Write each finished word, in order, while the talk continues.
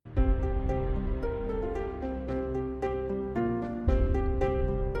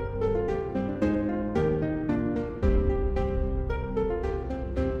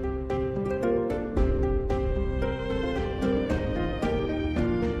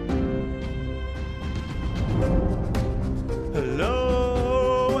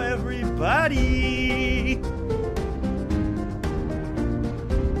everybody!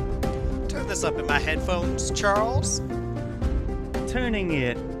 Turn this up in my headphones, Charles. Turning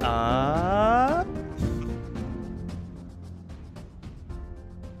it up.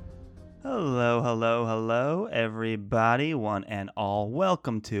 Hello, everybody, one and all.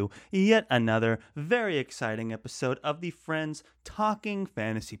 Welcome to yet another very exciting episode of the Friends Talking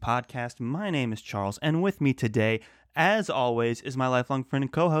Fantasy Podcast. My name is Charles, and with me today, as always, is my lifelong friend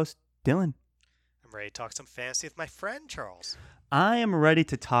and co-host, Dylan. I'm ready to talk some fantasy with my friend, Charles. I am ready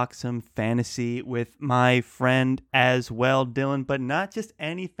to talk some fantasy with my friend as well, Dylan, but not just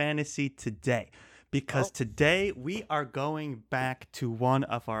any fantasy today. Because today we are going back to one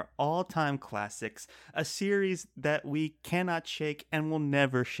of our all-time classics, a series that we cannot shake and will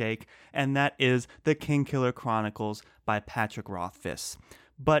never shake, and that is The Kingkiller Chronicles by Patrick Rothfuss.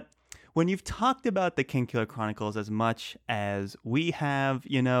 But when you've talked about The Kingkiller Chronicles as much as we have,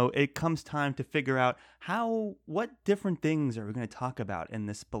 it comes time to figure out what different things are we going to talk about in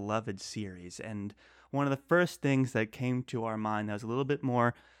this beloved series. And one of the first things that came to our mind that was a little bit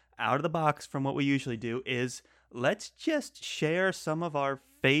more out of the box from what we usually do is let's just share some of our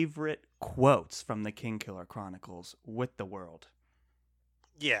favorite quotes from the Kingkiller Chronicles with the world.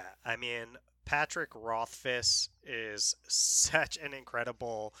 Yeah, I mean, Patrick Rothfuss is such an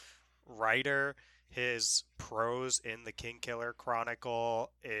incredible writer. His prose in the Kingkiller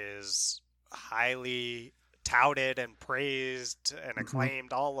Chronicle is highly touted and praised and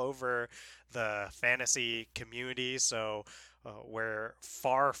acclaimed all over the fantasy community. So we're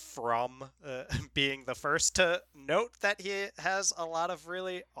far from being the first to note that he has a lot of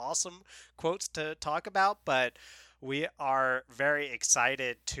really awesome quotes to talk about, but we are very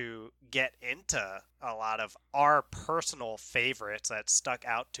excited to get into a lot of our personal favorites that stuck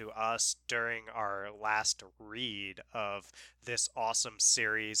out to us during our last read of this awesome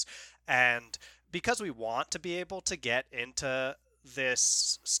series. And because we want to be able to get into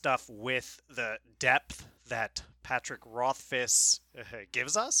this stuff with the depth that Patrick Rothfuss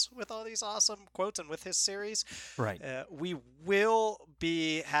gives us with all these awesome quotes and with his series, right? We will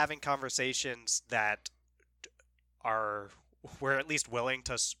be having conversations that we're at least willing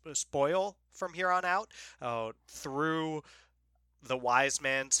to spoil from here on out through The Wise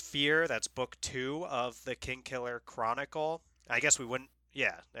Man's Fear. That's book 2 of the Kingkiller Chronicle. I guess we wouldn't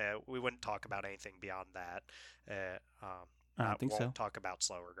talk about anything beyond that. I don't think so. Won't talk about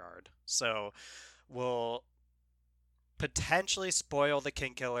Slow Regard. So we'll potentially spoil the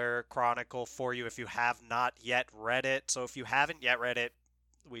Kingkiller Chronicle for you if you have not yet read it. So if you haven't yet read it,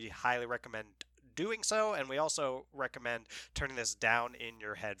 we highly recommend doing so, and we also recommend turning this down in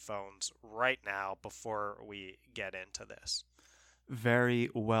your headphones right now before we get into this. Very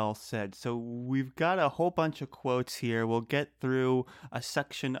well said. So we've got a whole bunch of quotes here. We'll get through a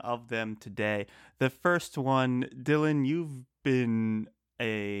section of them today. The first one, Dylan, you've been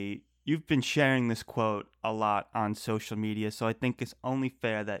sharing this quote a lot on social media, so I think it's only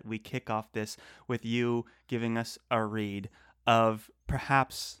fair that we kick off this with you giving us a read of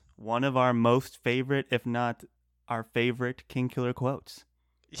perhaps one of our most favorite, if not our favorite, Kingkiller quotes.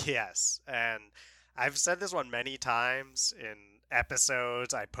 Yes, and I've said this one many times in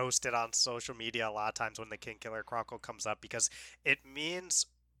episodes. I post it on social media a lot of times when the Kingkiller Chronicle comes up because it means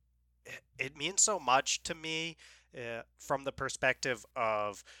so much to me from the perspective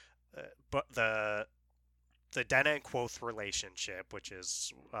of the Denna and Quoth relationship, which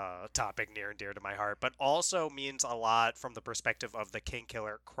is a topic near and dear to my heart, but also means a lot from the perspective of the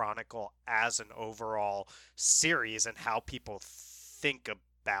Kingkiller Chronicle as an overall series and how people think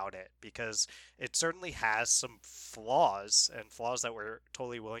about it, because it certainly has some flaws that we're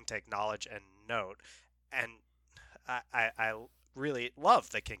totally willing to acknowledge and note. And I really love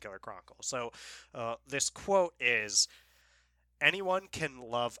the Kingkiller Chronicle. So this quote is, "Anyone can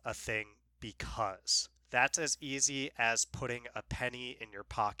love a thing because that's as easy as putting a penny in your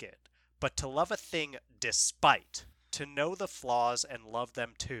pocket. But to love a thing despite, to know the flaws and love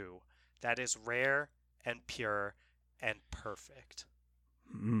them too, that is rare and pure and perfect."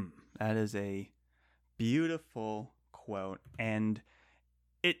 That is a beautiful quote, and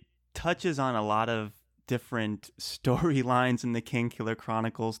it touches on a lot of different storylines in the Kingkiller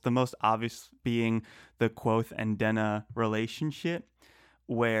Chronicles, the most obvious being the Quoth and Denna relationship,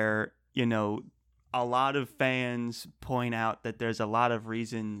 where, a lot of fans point out that there's a lot of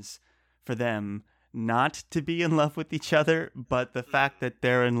reasons for them not to be in love with each other, but the fact that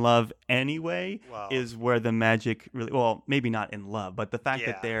they're in love anyway is where the magic really, well, maybe not in love, but the fact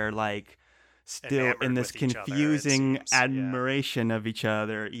that they're like still enamored in this with each other, confusing it seems. admiration of each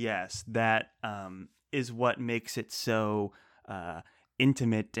other. Yes, that is what makes it so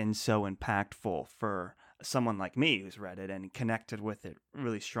intimate and so impactful for someone like me who's read it and connected with it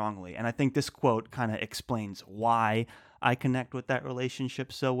really strongly. And I think this quote kind of explains why I connect with that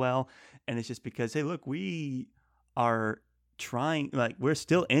relationship so well. And it's just because, hey, look, we are trying, like, we're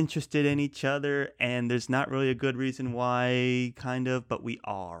still interested in each other, and there's not really a good reason why, kind of, but we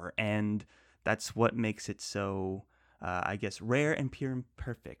are. And that's what makes it so, I guess, rare and pure and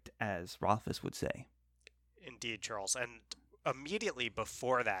perfect, as Rothfuss would say. Indeed, Charles. And immediately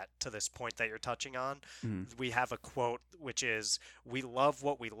before that, to this point that you're touching on, we have a quote which is, "We love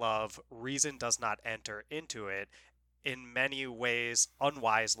what we love. Reason does not enter into it. In many ways,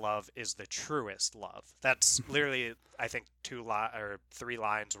 unwise love is the truest love." That's literally, I think, 3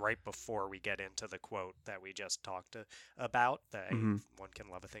 lines right before we get into the quote that we just talked about, the one can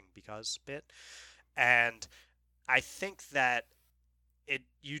love a thing because bit. And I think that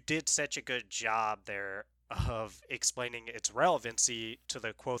you did such a good job there of explaining its relevancy to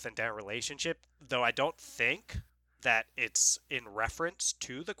the Quoth and Dan relationship, though I don't think that it's in reference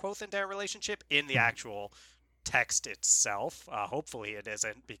to the Quoth and Dan relationship in the actual text itself. Hopefully it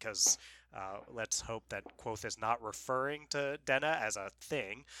isn't, because let's hope that Quoth is not referring to Denna as a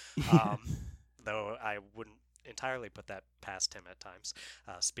thing, though I wouldn't entirely put that past him at times.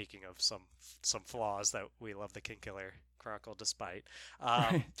 Speaking of some flaws that we love the Kingkiller Chronicle despite.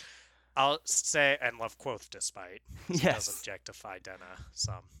 Right. I'll say, and love Quoth despite. He Yes. does objectify Denna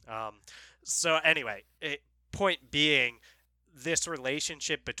some. So anyway, point being, this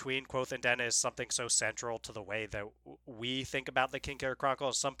relationship between Quoth and Denna is something so central to the way that we think about the Kingkiller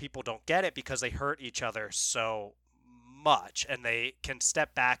Chronicles. Some people don't get it because they hurt each other so much, and they can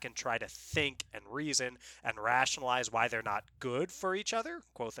step back and try to think and reason and rationalize why they're not good for each other.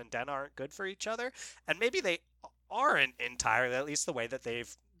 Quoth and Denna aren't good for each other, and maybe they aren't entirely, at least the way that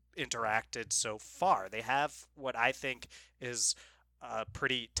they've interacted so far. They have what I think is a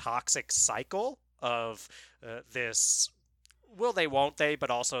pretty toxic cycle of this will they, won't they, but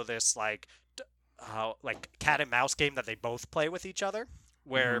also this like cat and mouse game that they both play with each other,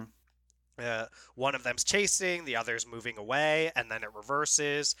 where one of them's chasing, the other's moving away, and then it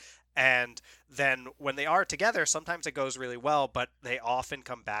reverses. And then when they are together, sometimes it goes really well, but they often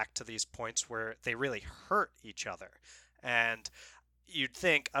come back to these points where they really hurt each other. And you'd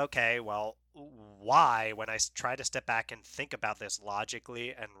think, okay, well, why, when I try to step back and think about this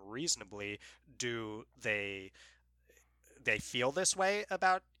logically and reasonably, do they feel this way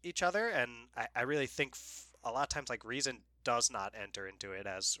about each other? And I really think a lot of times, like, reason does not enter into it,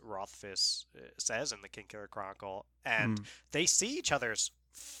 as Rothfuss says in the Kingkiller Chronicle, and they see each other's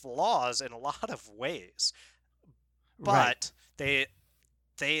flaws in a lot of ways, but they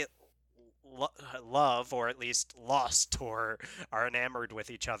love, or at least lust, or are enamored with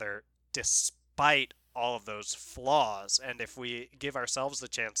each other despite all of those flaws. And if we give ourselves the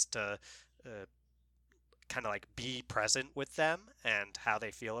chance to kind of like be present with them and how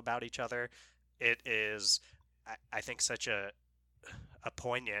they feel about each other, it is, I think, such a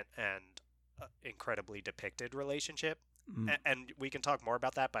poignant and incredibly depicted relationship. And we can talk more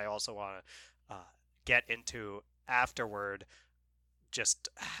about that, but I also want to get into afterward just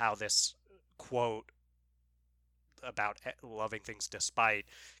how this quote about loving things despite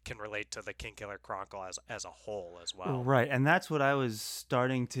can relate to the Kingkiller Chronicle as a whole as well. Right, and that's what I was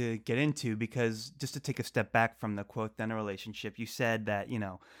starting to get into, because just to take a step back from the Quoth-Denna relationship, you said that,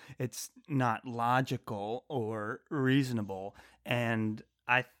 it's not logical or reasonable. And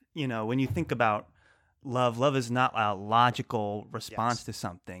when you think about love is not a logical response to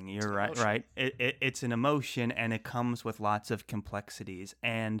something. You're right. It's an emotion, and it comes with lots of complexities.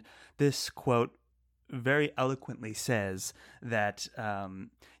 And this quote very eloquently says that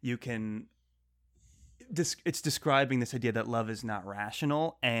it's describing this idea that love is not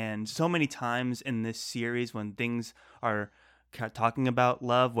rational. And so many times in this series, when things are talking about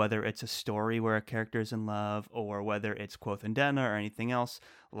love, whether it's a story where a character is in love, or whether it's Quoth and Denna or anything else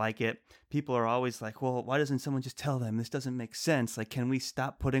like it, people are always like, well, why doesn't someone just tell them? This doesn't make sense. Like, can we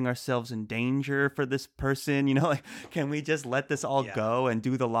stop putting ourselves in danger for this person? Can we just let this all go and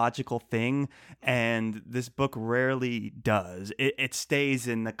do the logical thing? And this book rarely does. It stays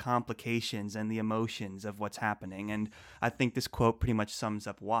in the complications and the emotions of what's happening. And I think this quote pretty much sums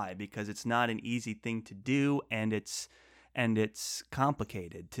up why, because it's not an easy thing to do, and it's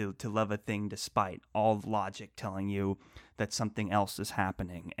complicated to love a thing despite all the logic telling you that something else is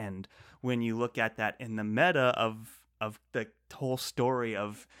happening. And when you look at that in the meta of the whole story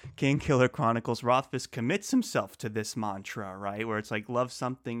of Kingkiller Chronicles, Rothfuss commits himself to this mantra, right? Where it's like, love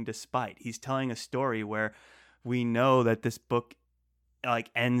something despite. He's telling a story where we know that this book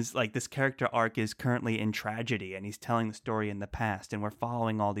like ends like this character arc is currently in tragedy and he's telling the story in the past and we're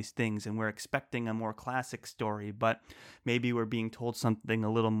following all these things and we're expecting a more classic story, but maybe we're being told something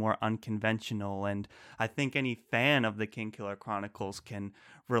a little more unconventional. And I think any fan of the Kingkiller Chronicles can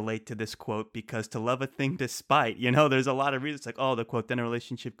relate to this quote, because to love a thing despite, there's a lot of reasons, like, oh, the quote, then a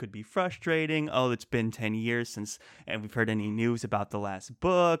relationship could be frustrating, oh, it's been 10 years since and we've heard any news about the last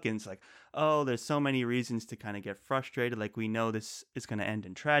book, and it's like, oh, there's so many reasons to kind of get frustrated. Like, we know this is going to end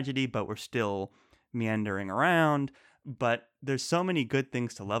in tragedy, but we're still meandering around. But there's so many good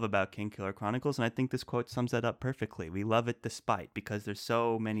things to love about Kingkiller Chronicles, and I think this quote sums that up perfectly. We love it despite, because there's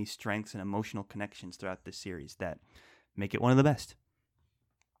so many strengths and emotional connections throughout this series that make it one of the best.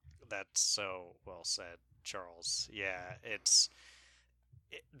 That's so well said, Charles. Yeah,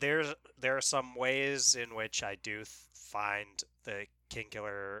 there are some ways in which I do find the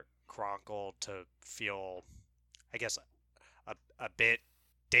Kingkiller Chronicle to feel, I guess, a bit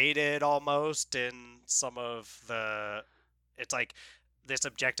dated almost in some of the. It's like this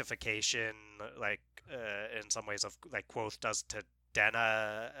objectification, like in some ways, of like Quoth does to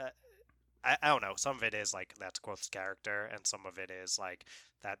Denna. I don't know. Some of it is like that's Quoth's character, and some of it is like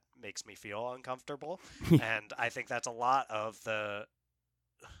that makes me feel uncomfortable. And I think that's a lot of the.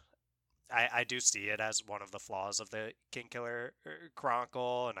 I do see it as one of the flaws of the Kingkiller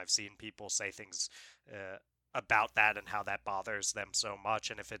Chronicle, and I've seen people say things about that and how that bothers them so much.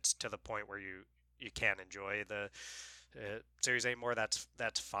 And if it's to the point where you can't enjoy the series anymore, that's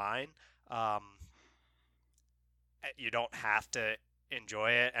fine. You don't have to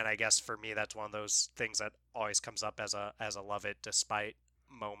enjoy it, and I guess for me that's one of those things that always comes up as a love it despite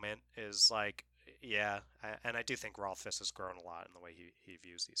moment, is like, yeah, and I do think Rolfus has grown a lot in the way he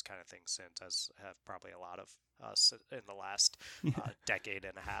views these kind of things since, as have probably a lot of us in the last decade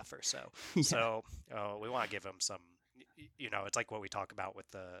and a half or so. Yeah. So we want to give him some, it's like what we talk about with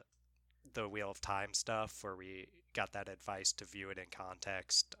the Wheel of Time stuff, where we got that advice to view it in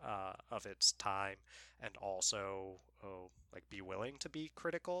context of its time, and also like be willing to be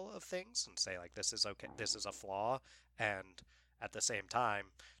critical of things and say like, this is okay, this is a flaw, and at the same time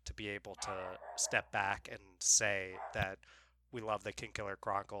to be able to step back and say that we love the Kingkiller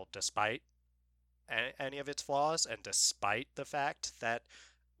Chronicle despite any of its flaws, and despite the fact that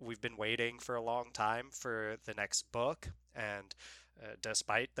we've been waiting for a long time for the next book, and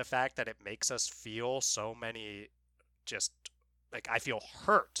despite the fact that it makes us feel so many, just like, I feel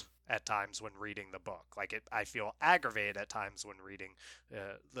hurt at times when reading the book. Like, I feel aggravated at times when reading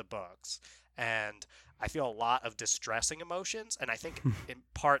the books. And I feel a lot of distressing emotions, and I think in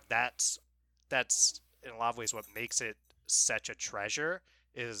part that's in a lot of ways what makes it such a treasure,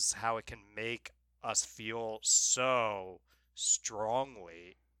 is how it can make us feel so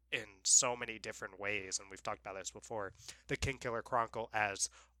strongly in so many different ways. And we've talked about this before, the Kingkiller Chronicle as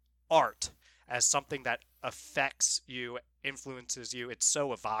art, as something that affects you, influences you. It's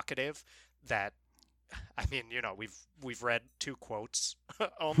so evocative that, I mean, we've read 2 quotes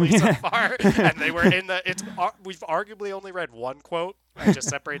only so far, and they were in we've arguably only read 1 quote. I just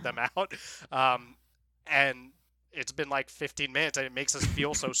separate them out, and it's been like 15 minutes, and it makes us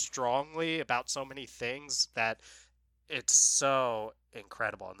feel so strongly about so many things that it's so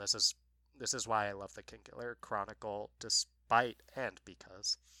incredible. And this is why I love the Kingkiller Chronicle, despite and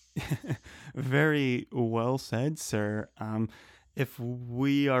because. Very well said, sir. If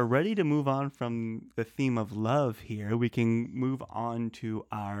we are ready to move on from the theme of love here, we can move on to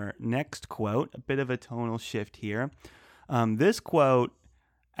our next quote, a bit of a tonal shift here. This quote,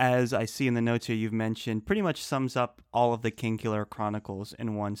 as I see in the notes here you've mentioned, pretty much sums up all of the Kingkiller Chronicles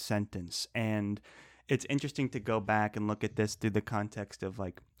in one sentence. And it's interesting to go back and look at this through the context of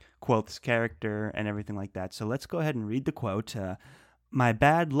like Quoth's character and everything like that. So let's go ahead and read the quote. My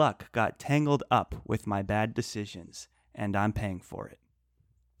bad luck got tangled up with my bad decisions, and I'm paying for it.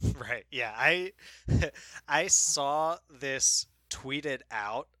 Right. Yeah. I saw this tweeted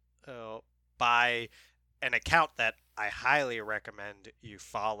out by an account that I highly recommend you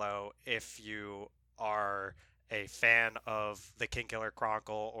follow if you are a fan of the Kingkiller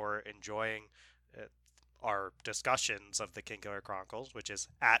Chronicle or enjoying our discussions of the Kingkiller Chronicles, which is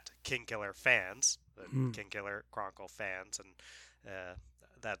at Kingkiller Fans, the Kingkiller Chronicle fans, and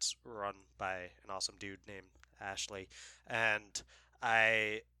that's run by an awesome dude named Ashley. And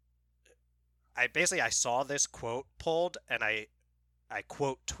I basically saw this quote pulled, and I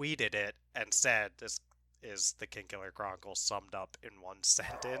quote tweeted it and said, this is the Kingkiller Chronicle summed up in one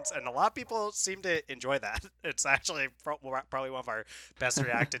sentence. And a lot of people seem to enjoy that. It's actually probably one of our best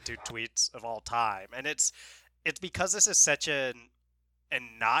reacted to tweets of all time. And it's because this is such an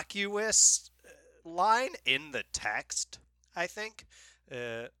innocuous line in the text. I think.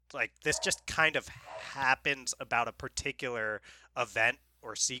 Like this just kind of happens about a particular event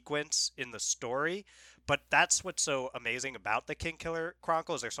or sequence in the story. But that's what's so amazing about the Kingkiller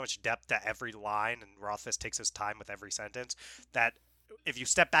Chronicles. There's so much depth to every line, and Rothfuss takes his time with every sentence. That if you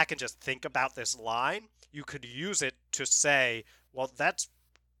step back and just think about this line, you could use it to say, well, that's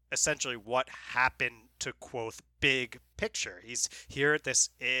essentially what happened to Quoth big picture. He's here at this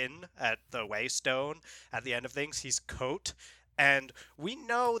inn at the Waystone at the end of things. He's Coat. And we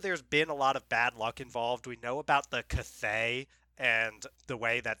know there's been a lot of bad luck involved. We know about the Cathay and the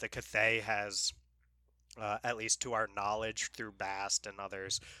way that the Cathay has, at least to our knowledge through Bast and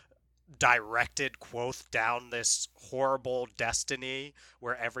others, directed Quoth down this horrible destiny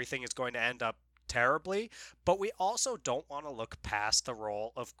where everything is going to end up terribly. But we also don't want to look past the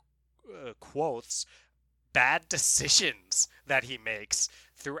role of Quoth's bad decisions that he makes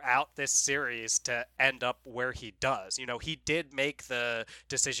throughout this series to end up where he does. You know, he did make the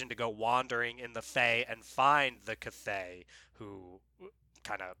decision to go wandering in the Fae and find the Cathay, who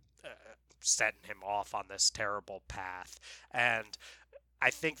kind of sent him off on this terrible path. And I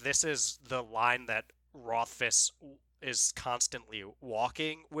think this is the line that Rothfuss is constantly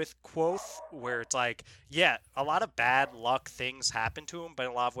walking with Quoth, where it's like, yeah, a lot of bad luck things happen to him, but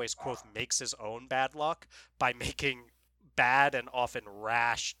in a lot of ways, Quoth makes his own bad luck by making bad and often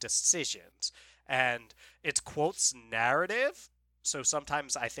rash decisions. And it's Quoth's narrative. So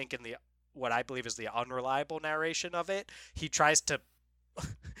sometimes I think in the what I believe is the unreliable narration of it, he tries to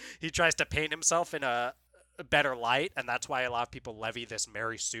he tries to paint himself in a better light, and that's why a lot of people levy this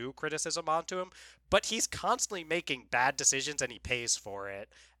Mary Sue criticism onto him. But he's constantly making bad decisions, and he pays for it.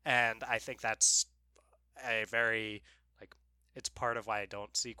 And I think that's a very it's part of why I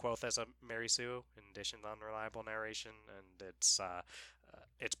don't see Quoth as a Mary Sue, in addition to unreliable narration, and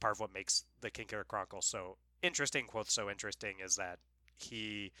it's part of what makes the Kingkiller Chronicles so interesting. Quoth so interesting is that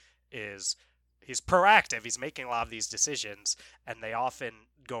he's proactive. He's making a lot of these decisions, and they often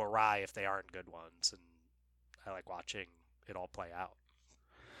go awry if they aren't good ones. And I like watching it all play out.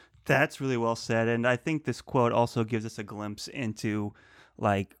 That's really well said. And I think this quote also gives us a glimpse into,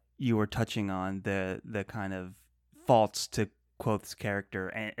 like you were touching on, the kind of faults to Quoth's character.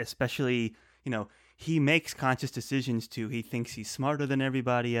 And especially, you know, he makes conscious decisions too. He thinks he's smarter than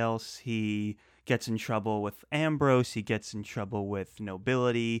everybody else. He gets in trouble with Ambrose. He gets in trouble with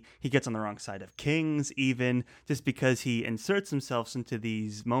nobility. He gets on the wrong side of kings, even, just because he inserts himself into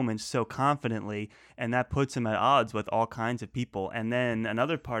these moments so confidently, and that puts him at odds with all kinds of people. And then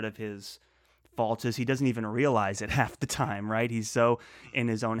another part of his fault is he doesn't even realize it half the time, right? He's so in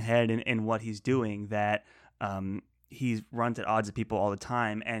his own head and in what he's doing that he runs at odds with people all the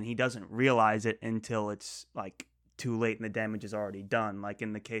time, and he doesn't realize it until it's like too late and the damage is already done. Like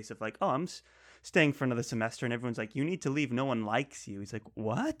in the case of like, oh, I'm staying for another semester, and everyone's like, you need to leave, no one likes you. He's like,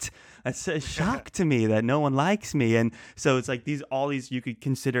 what? That's a shock to me that no one likes me. And so it's like all these you could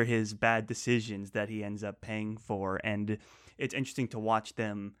consider his bad decisions that he ends up paying for, and it's interesting to watch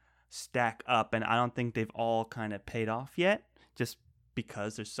them stack up. And I don't think they've all kind of paid off yet, just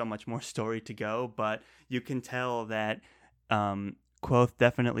because there's so much more story to go. But you can tell that Quoth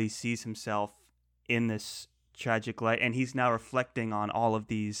definitely sees himself in this tragic light, and he's now reflecting on all of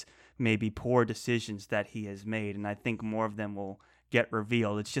these maybe poor decisions that he has made, and I think more of them will get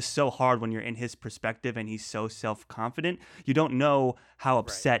revealed. It's just so hard when you're in his perspective and he's so self-confident. You don't know how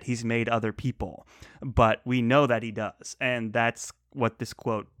upset he's made other people, but we know that he does, and that's what this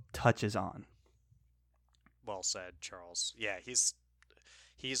quote touches on. Well said, Charles. Yeah, he's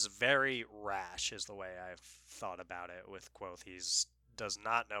very rash is the way I've thought about it with Quoth. He does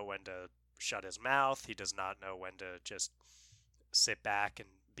not know when to shut his mouth. He does not know when to just sit back and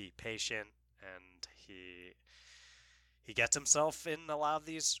be patient, and he gets himself in a lot of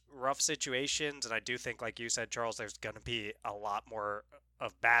these rough situations. And I do think, like you said, Charles, there's going to be a lot more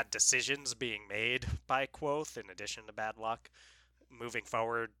of bad decisions being made by Quoth in addition to bad luck moving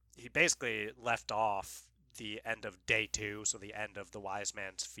forward. He basically left off the end of day 2, so the end of the Wise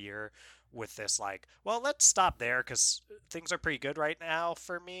Man's Fear, with this like, well, let's stop there because things are pretty good right now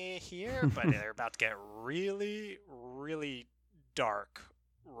for me here, but they're about to get really, really dark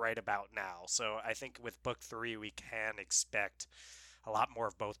right about now. So I think with book 3 we can expect a lot more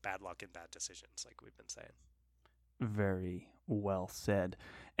of both bad luck and bad decisions, like we've been saying. Very well said.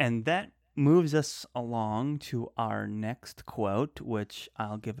 And that moves us along to our next quote, which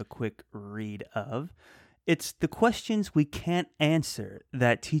I'll give a quick read of. It's the questions we can't answer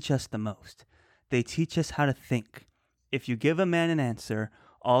that teach us the most. They teach us how to think. If you give a man an answer,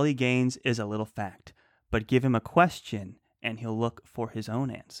 all he gains is a little fact. But give him a question, and he'll look for his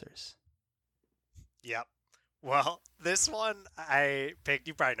own answers. Yep. Well, This one I picked.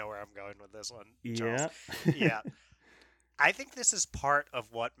 You probably know where I'm going with this one, Charles. Yeah. Yeah. I think this is part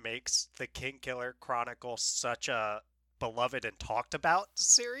of what makes the King Killer Chronicle such a beloved and talked about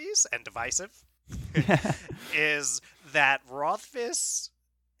series and divisive is that Rothfuss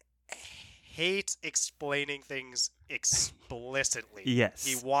hates explaining things explicitly. Yes.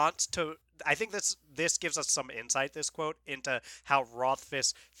 He wants to. I think this gives us some insight, this quote, into how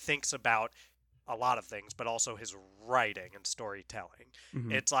Rothfuss thinks about a lot of things, but also his writing and storytelling.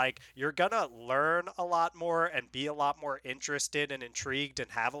 Mhm. It's like you're gonna learn a lot more and be a lot more interested and intrigued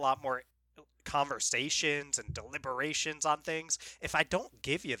and have a lot more conversations and deliberations on things if I don't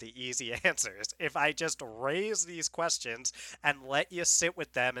give you the easy answers. If I just raise these questions and let you sit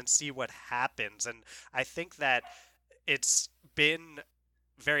with them and see what happens. And I think that it's been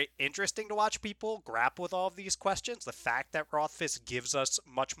very interesting to watch people grapple with all of these questions. The fact that Rothfuss gives us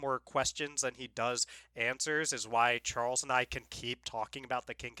much more questions than he does answers is why Charles and I can keep talking about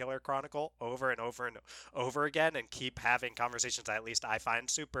the King Killer Chronicle over and over and over again and keep having conversations that at least I find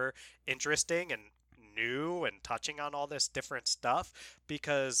super interesting and new and touching on all this different stuff,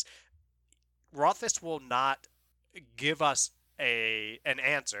 because Rothfuss will not give us an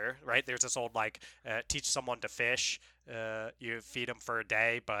answer, right? There's this old teach someone to fish, you feed them for a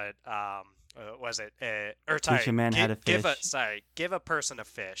day, but was it or Teach a man how to fish. give a person a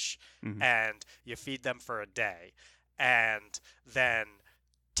fish, Mhm. and you feed them for a day, and then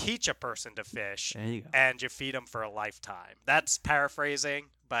teach a person to fish, There you go. and you feed them for a lifetime. That's paraphrasing,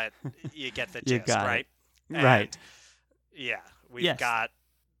 but you get the You gist, got right? it. Right. Yeah, we've Yes. got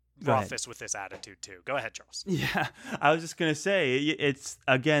Go ahead. Rothfuss with this attitude too. Go ahead, Charles. Yeah, I was just gonna say it's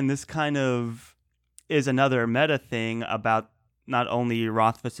again this kind of is another meta thing about not only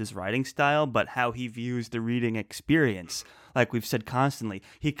Rothfuss's writing style but how he views the reading experience. Like we've said constantly,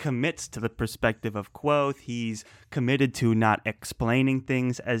 he commits to the perspective of Quoth. He's committed to not explaining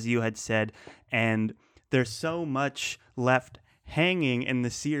things, as you had said, and there's so much left hanging in the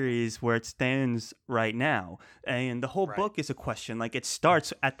series where it stands right now, and the whole Right. book is a question. Like it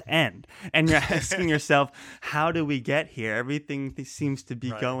starts at the end and you're asking yourself, how do we get here? Everything seems to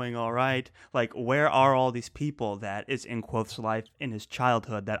be Right. going all right. Like, where are all these people that is in Quoth's life in his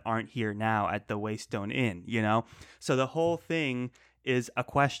childhood that aren't here now at the Waystone Inn, you know? So the whole thing is a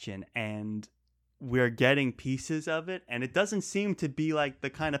question, and we're getting pieces of it, and it doesn't seem to be like the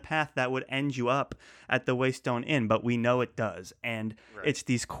kind of path that would end you up at the Waystone Inn, but we know it does. And Right. it's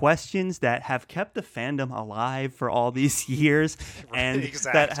these questions that have kept the fandom alive for all these years, and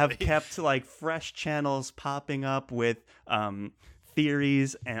that have Exactly. kept like fresh channels popping up with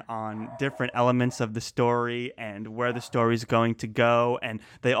theories on different elements of the story and where the story's going to go, and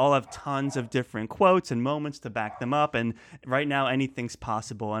they all have tons of different quotes and moments to back them up, and right now anything's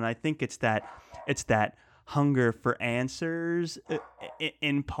possible. And I think it's that hunger for answers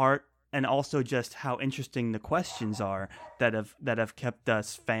in part, and also just how interesting the questions are that have kept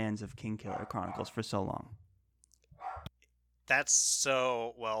us fans of King Killer Chronicles for so long. That's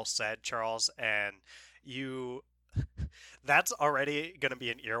so well said, Charles. And you, that's already going to be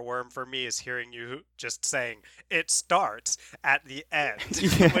an earworm for me, is hearing you just saying it starts at the end,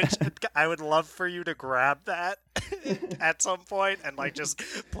 Yeah. which I would love for you to grab that at some point and like just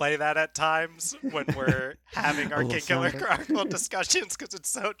play that at times when we're having our A little King Killer sound bite. Chronicle discussions, because it's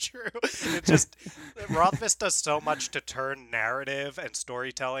so true. It just, Rothfuss does so much to turn narrative and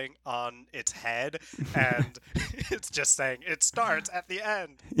storytelling on its head, and it's just saying it starts at the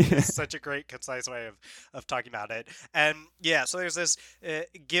end. Yeah. It's such a great, concise way of talking about it. And yeah, so there's this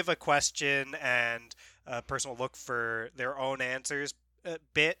give a question and a person will look for their own answers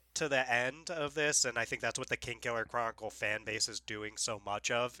bit to the end of this, and I think that's what the King Killer Chronicle fan base is doing so much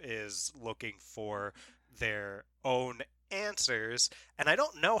of, is looking for their own answers. And I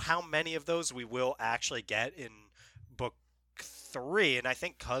don't know how many of those we will actually get in book 3, and I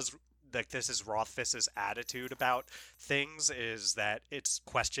think because like this is Rothfuss's attitude about things, is that its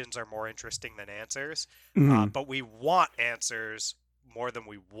questions are more interesting than answers. Mhm. But we want answers more than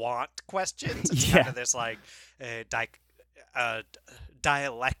we want questions. It's Yeah. kind of this like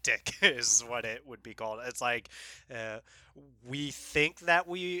dialectic is what it would be called. It's like we think that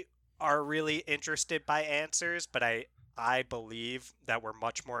we are really interested by answers, but I believe that we're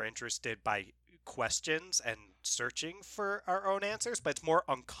much more interested by questions and searching for our own answers, but it's more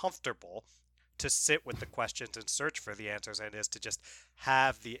uncomfortable to sit with the questions and search for the answers than it is to just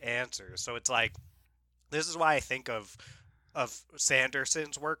have the answers. So it's like, this is why I think of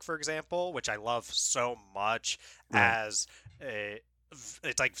Sanderson's work, for example, which I love so much, Right. as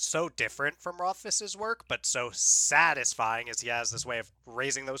it's like so different from Rothfuss's work, but so satisfying, as he has this way of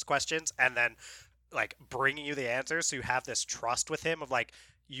raising those questions and then like bringing you the answers, so you have this trust with him of like,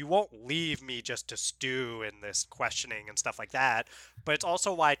 you won't leave me just to stew in this questioning and stuff like that. But it's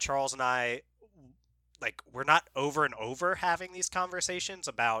also why Charles and I, like, we're not over and over having these conversations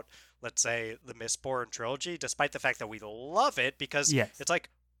about, let's say, the Mistborn trilogy, despite the fact that we love it, because Yes. it's like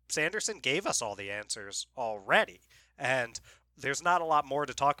Sanderson gave us all the answers already, and there's not a lot more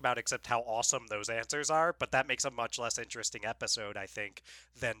to talk about except how awesome those answers are. But that makes a much less interesting episode, I think,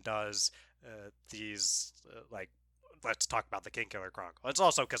 than does these like, let's talk about the Kingkiller Chronicle. It's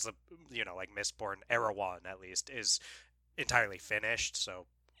also because the, like, Mistborn Era 1 at least is entirely finished, so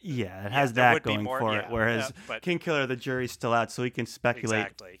Yeah, it yeah, has there that would be going more. for Yeah, it. Whereas but Kingkiller, the jury's still out, so he can speculate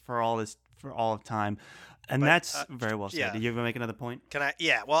exactly. for all of time, and But that's very well said. yeah. Did you ever make another point? Can I?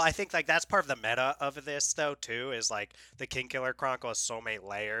 Yeah. Well, I think like that's part of the meta of this though too. Is like the Kingkiller Chronicle has so many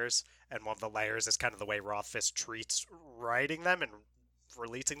layers, and one of the layers is kind of the way Rothfuss treats writing them and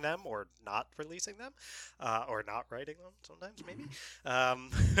releasing them or not releasing them, or not writing them sometimes maybe,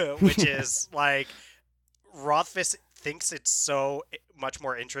 which is like Rothfuss thinks it's so much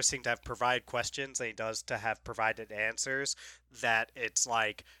more interesting to have provide questions than he does to have provided answers, that it's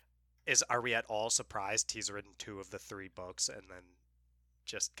like, are we at all surprised he's written 2 of the 3 books and then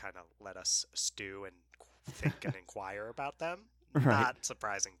just kind of let us stew and think and inquire about them? Right. Not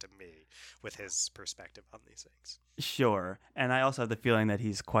surprising to me with his perspective on these things. Sure. And I also have the feeling that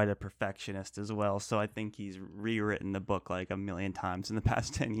he's quite a perfectionist as well. So I think he's rewritten the book like a million times in the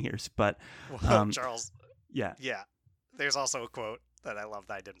past 10 years. But Charles. Yeah. Yeah. There's also a quote that I love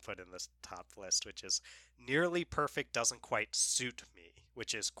that I didn't put in this top list, which is, "Nearly perfect doesn't quite suit me,"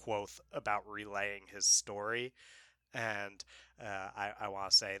 which is Quoth about relaying his story. And I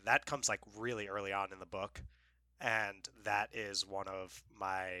want to say that comes like really early on in the book. And that is one of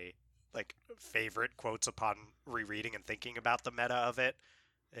my like favorite quotes upon rereading and thinking about the meta of it,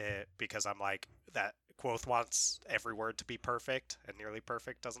 because I'm like, that Quoth wants every word to be perfect, and nearly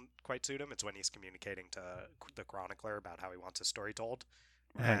perfect doesn't quite suit him. It's when he's communicating to the chronicler about how he wants his story told.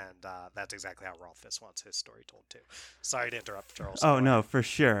 Right. And that's exactly how Rothfuss wants his story told too. Sorry to interrupt, Charles. Oh, no, for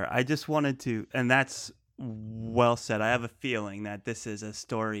sure. I just wanted to, and that's well said. I have a feeling that this is a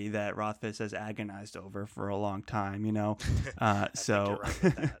story that Rothfuss has agonized over for a long time, so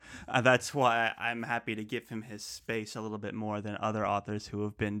right that's why I'm happy to give him his space a little bit more than other authors who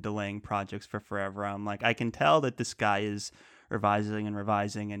have been delaying projects for forever. I'm like, I can tell that this guy is revising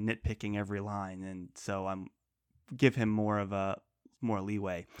and nitpicking every line, and so I'm give him more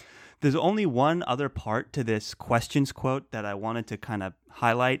leeway. There's only one other part to this questions quote that I wanted to kind of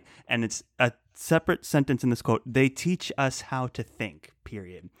highlight, and it's a separate sentence in this quote. They teach us how to think,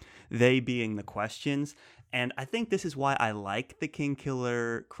 period. They being the questions. And I think this is why I like the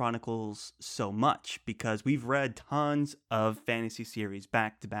Kingkiller Chronicles so much, because we've read tons of fantasy series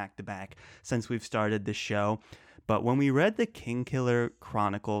back to back to back since we've started the show. But when we read the Kingkiller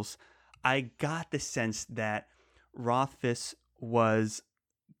Chronicles, I got the sense that Rothfuss was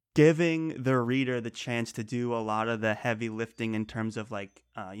giving the reader the chance to do a lot of the heavy lifting in terms of like,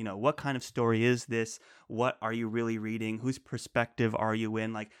 what kind of story is this? What are you really reading? Whose perspective are you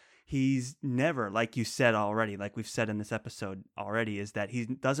in? Like, he's never, like you said already, like we've said in this episode already, is that he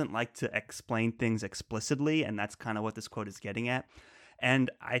doesn't like to explain things explicitly. And that's kind of what this quote is getting at.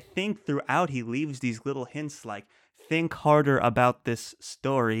 And I think throughout he leaves these little hints like, think harder about this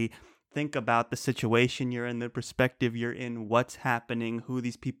story. Think about the situation you're in, the perspective you're in, what's happening, who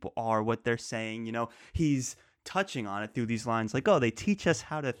these people are, what they're saying. He's touching on it through these lines like, oh, they teach us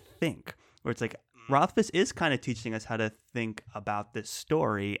how to think. Where it's like, Rothfuss is kind of teaching us how to think about this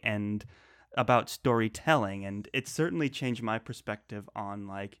story and about storytelling. And it certainly changed my perspective on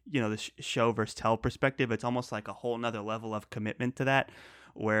like, the show versus tell perspective. It's almost like a whole nother level of commitment to that,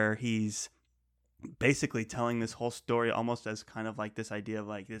 where he's basically telling this whole story almost as kind of like this idea of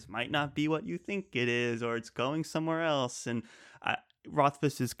like, this might not be what you think it is, or it's going somewhere else. And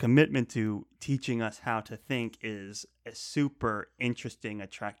Rothfuss's commitment to teaching us how to think is a super interesting,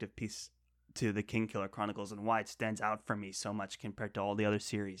 attractive piece to the Kingkiller Chronicles, and why it stands out for me so much compared to all the other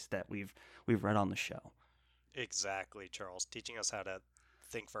series that we've read on the show. Exactly, Charles. Teaching us how to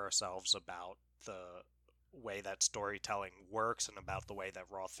think for ourselves about the way that storytelling works, and about the way that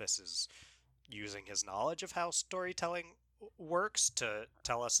Rothfuss is using his knowledge of how storytelling works to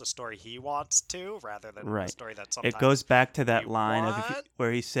tell us the story he wants to, rather than the story that sometimes it goes back to that line of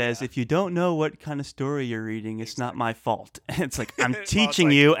where he says, if you don't know what kind of story you're reading, it's not my fault. It's like, I'm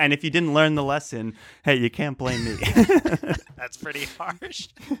teaching you, and if you didn't learn the lesson, hey, you can't blame me. That's pretty harsh.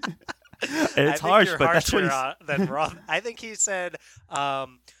 It's harsh, but that's what than Roth. I think he said,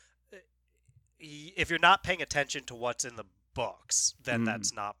 if you're not paying attention to what's in the books, then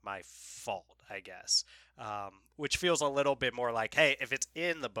that's not my fault. I guess, which feels a little bit more like, hey, if it's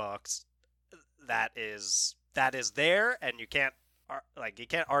in the books, that is there, and you can't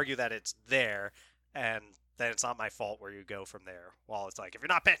argue that it's there, and then it's not my fault where you go from there. Well, it's like, if you're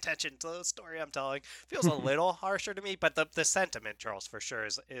not paying attention to the story I'm telling, feels a little harsher to me, but the sentiment, Charles, for sure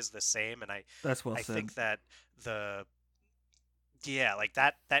is the same, and That's well I said. think that that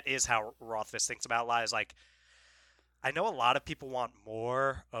is how Rothfuss thinks about lies. Like, I know a lot of people want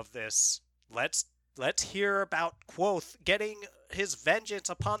more of this. Let's hear about Quoth getting his vengeance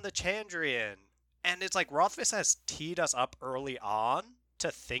upon the Chandrian. And it's like Rothfuss has teed us up early on to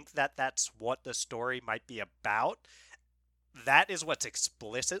think that that's what the story might be about. That is what's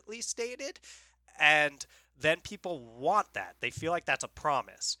explicitly stated. And then people want that. They feel like that's a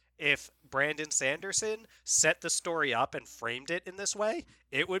promise. If Brandon Sanderson set the story up and framed it in this way,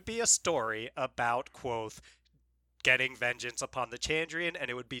 it would be a story about Quoth getting vengeance upon the Chandrian,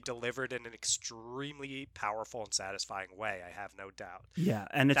 and it would be delivered in an extremely powerful and satisfying way, I have no doubt. Yeah,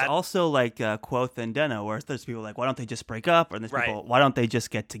 and it's also like Quoth and Denna, where there's people like, why don't they just break up? Or there's people, why don't they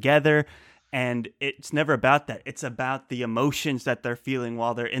just get together? And it's never about that. It's about the emotions that they're feeling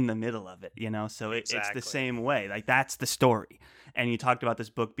while they're in the middle of it, you know? So it's the same way. Like, that's the story. And you talked about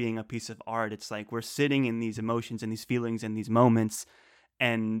this book being a piece of art. It's like we're sitting in these emotions and these feelings and these moments,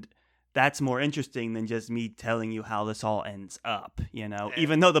 and that's more interesting than just me telling you how this all ends up, you know,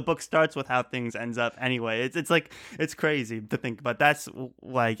 even though the book starts with how things ends up anyway. It's like, it's crazy to think, but that's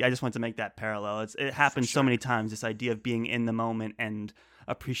like, I just want to make that parallel. It happens so many times, this idea of being in the moment and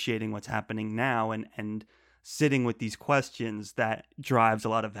appreciating what's happening now and sitting with these questions that drives a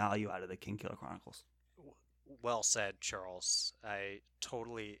lot of value out of the Kingkiller Chronicles. Well said, Charles. I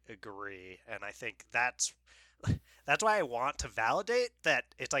totally agree. And I think that's why I want to validate that.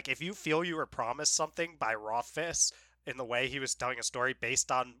 It's like, if you feel you were promised something by Rothfuss in the way he was telling a story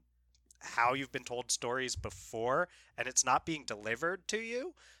based on how you've been told stories before, and it's not being delivered to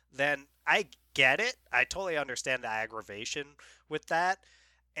you, then I get it. I totally understand the aggravation with that.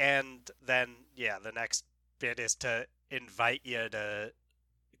 And then, yeah, the next bit is to invite you to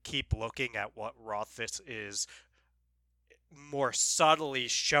keep looking at what Rothfuss is more subtly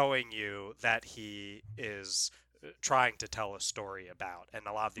showing you that he is trying to tell a story about. And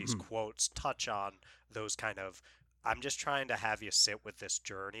a lot of these quotes touch on those kind of, I'm just trying to have you sit with this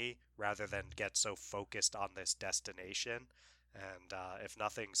journey rather than get so focused on this destination. And if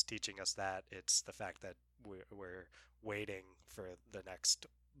nothing's teaching us that, it's the fact that we're waiting for the next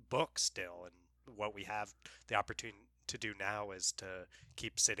book still. And what we have the opportunity to do now is to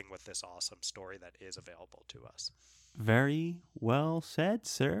keep sitting with this awesome story that is available to us. Very well said,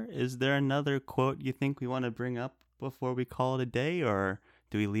 sir. Is there another quote you think we want to bring up before we call it a day, or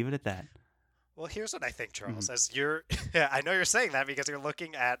do we leave it at that? Well, here's what I think, Charles. As you're, I know you're saying that because you're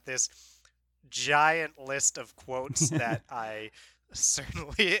looking at this giant list of quotes that I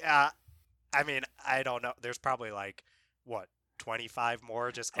certainly, I mean, I don't know. There's probably like, 25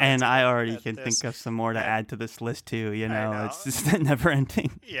 more just. And I already can think of some more to add to this list too. You know, it's just never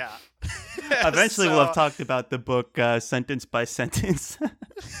ending. Yeah. Eventually, we'll have talked about the book sentence by sentence.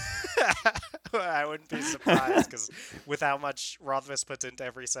 I wouldn't be surprised, because with how much Rothfuss puts into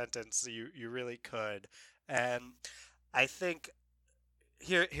every sentence, you really could. And I think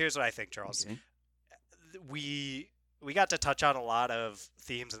here's what I think, Charles. Okay. We got to touch on a lot of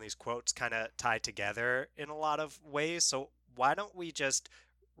themes, and these quotes kind of tied together in a lot of ways. So why don't we just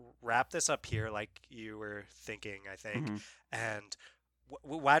wrap this up here, like you were thinking, I think, and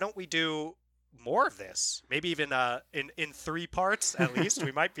why don't we do more of this? Maybe even in 3 parts at least.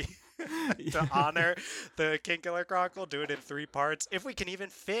 We might be to honor the Kingkiller Chronicle, do it in 3 parts if we can even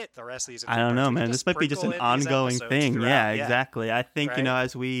fit the rest of these. I don't know, man. This might be just an ongoing thing. Yeah, exactly. I think, you know,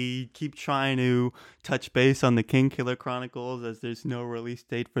 as we keep trying to touch base on the Kingkiller Chronicles, as there's no release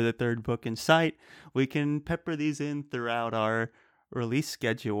date for the 3rd book in sight, we can pepper these in throughout our release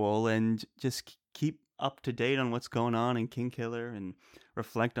schedule and just keep up to date on what's going on in Kingkiller and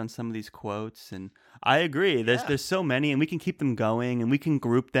reflect on some of these quotes. And I agree, there's so many, and we can keep them going, and we can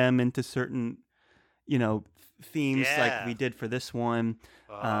group them into certain, you know, themes like we did for this one.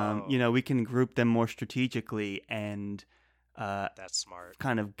 You know, we can group them more strategically and that's smart,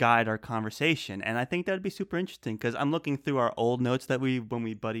 kind of guide our conversation. And I think that'd be super interesting, because I'm looking through our old notes that when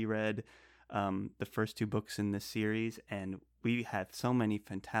we buddy read the first 2 books in this series, and we had so many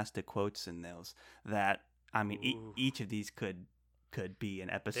fantastic quotes in those that, I mean, each of these could be an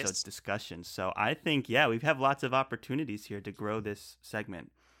episode's discussion. So I think, we have lots of opportunities here to grow this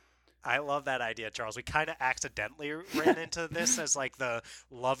segment. I love that idea, Charles. We kind of accidentally ran into this as like the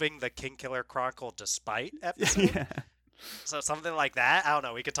loving the Kingkiller Chronicle despite episode. So something like that. I don't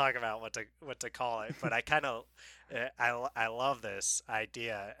know. We could talk about what to call it, but I kind of I love this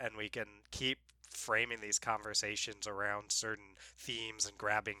idea, and we can keep framing these conversations around certain themes and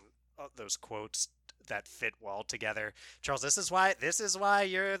grabbing those quotes that fit well together. Charles, this is why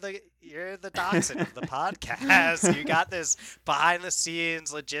you're the dachshund of the podcast. You got this behind the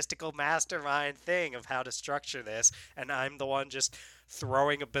scenes logistical mastermind thing of how to structure this, and I'm the one just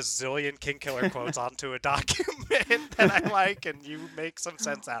throwing a bazillion King Killer quotes onto a document that I like, and you make some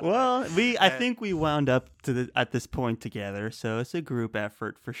sense out of it. Well, I think we wound up at this point together, so it's a group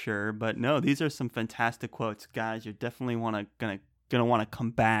effort for sure. But no, these are some fantastic quotes, guys. You're definitely gonna want to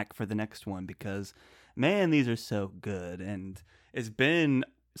come back for the next one because, man, these are so good. And it's been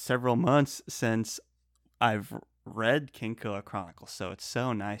several months since I've read King Killer Chronicles, so it's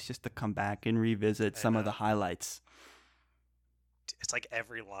so nice just to come back and revisit some of the highlights. It's like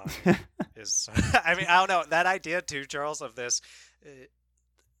every line is. I mean, I don't know that idea too, Charles, of this.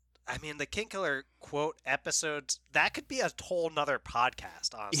 I mean, the King Killer quote episodes, that could be a whole nother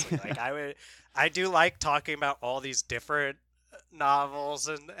podcast, honestly. Yeah. Like I do like talking about all these different novels,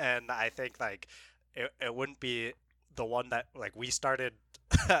 and I think like it wouldn't be the one that like we started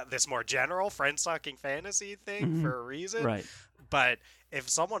this more general friend-stalking fantasy thing for a reason. Right. But if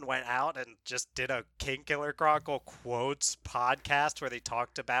someone went out and just did a King Killer Chronicle quotes podcast where they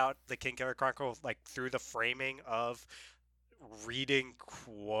talked about the King Killer Chronicle like through the framing of reading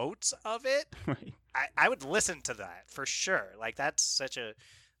quotes of it, right. I would listen to that for sure. Like that's such a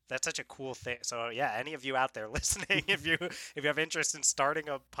cool thing. So yeah, any of you out there listening, if you have interest in starting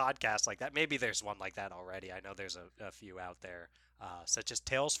a podcast like that, maybe there's one like that already. I know there's a few out there. Such as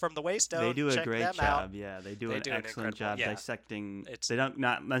Tales from the Waystone. They do a Check great them job. out. Yeah, they do an excellent job dissecting. It's, they don't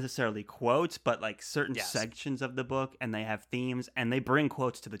not necessarily quotes, but like certain sections of the book, and they have themes, and they bring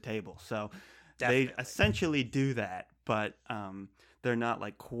quotes to the table. So definitely. They essentially do that, but they're not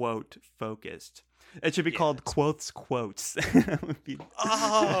like quote focused. It should be called quotes.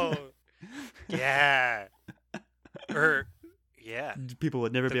 Oh, yeah. Yeah. People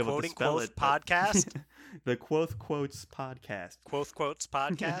would never be able to spell it. Podcast. The Quoth Quotes Podcast. Quoth Quotes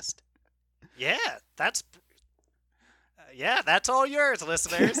Podcast. Yeah, that's all yours,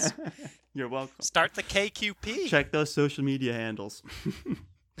 listeners. You're welcome. Start the KQP. Check those social media handles.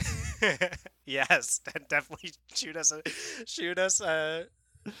 Yes, and definitely shoot us a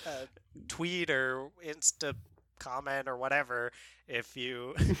tweet or Insta comment or whatever if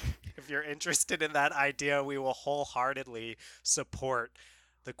you're interested in that idea. We will wholeheartedly support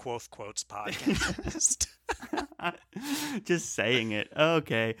the Quoth Quotes Podcast. Just saying it.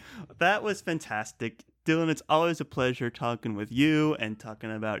 Okay, that was fantastic. Dylan, it's always a pleasure talking with you and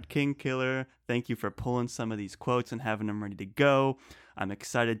talking about King Killer. Thank you for pulling some of these quotes and having them ready to go. I'm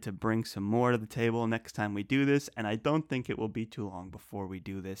excited to bring some more to the table next time we do this, and I don't think it will be too long before we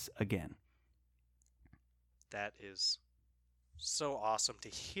do this again. That is so awesome to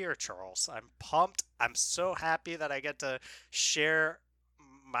hear, Charles. I'm pumped. I'm so happy that I get to share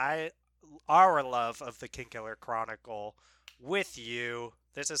our love of the King Killer Chronicle with you.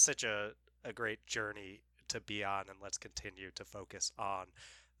 This is such a great journey to be on, and let's continue to focus on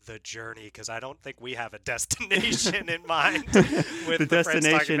the journey because I don't think we have a destination in mind with the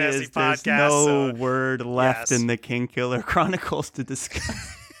destination is podcast, there's no word left in the King Killer Chronicles to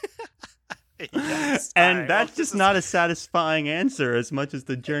discuss. Yes, and that's just not a satisfying answer as much as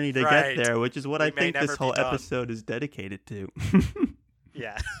the journey to get there, which is what I think this whole episode is dedicated to.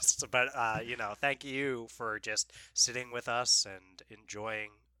 Yes, but thank you for just sitting with us and enjoying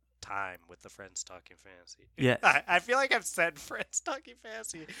time with the Friends Talking Fantasy. Yeah, I feel like I've said Friends Talking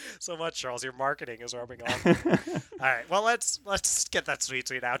Fantasy so much, Charles. Your marketing is rubbing off. All right, well let's get that sweet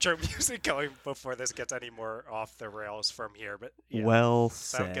outro music going before this gets any more off the rails from here. But well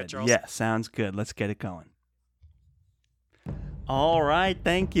sound said. Good, Charles? Yeah, sounds good. Let's get it going. All right,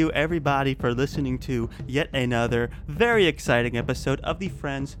 thank you everybody for listening to yet another very exciting episode of the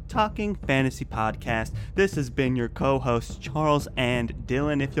Friends Talking Fantasy Podcast. This has been your co-hosts Charles and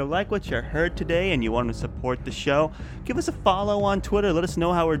Dylan. If you like what you heard today and you want to support the show, give us a follow on Twitter. Let us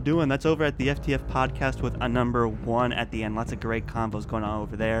know how we're doing. That's over at the FTF Podcast with a number 1 at the end. Lots of great convos going on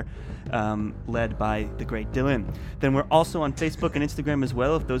over there, led by the great Dylan. Then we're also on Facebook and Instagram as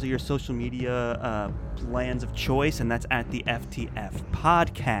well, if those are your social media plans of choice, and that's at the FTF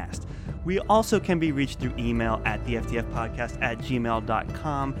Podcast. We also can be reached through email at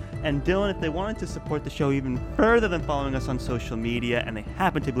theftfpodcast@gmail.com. And Dylan, if they wanted to support the show even further than following us on social media and they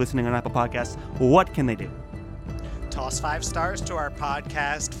happen to be listening on Apple Podcasts, what can they do? toss 5 stars to our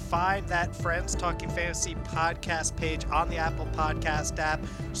podcast. Find that Friends Talking Fantasy podcast page on the Apple Podcast app.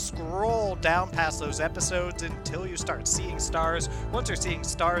 Scroll down past those episodes until you start seeing stars. Once you're seeing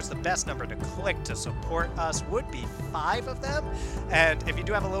stars, the best number to click to support us would be 5 of them. And if you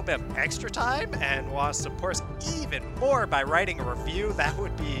do have a little bit of extra time and want to support us even more by writing a review, that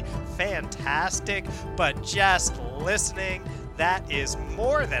would be fantastic. But just listening, that is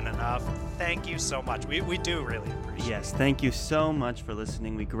more than enough. Thank you so much. We do really appreciate it. Yes, thank you so much for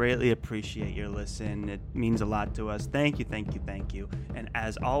listening. We greatly appreciate your listen. It means a lot to us. Thank you, thank you, thank you. And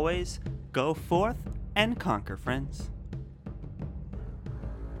as always, go forth and conquer, friends.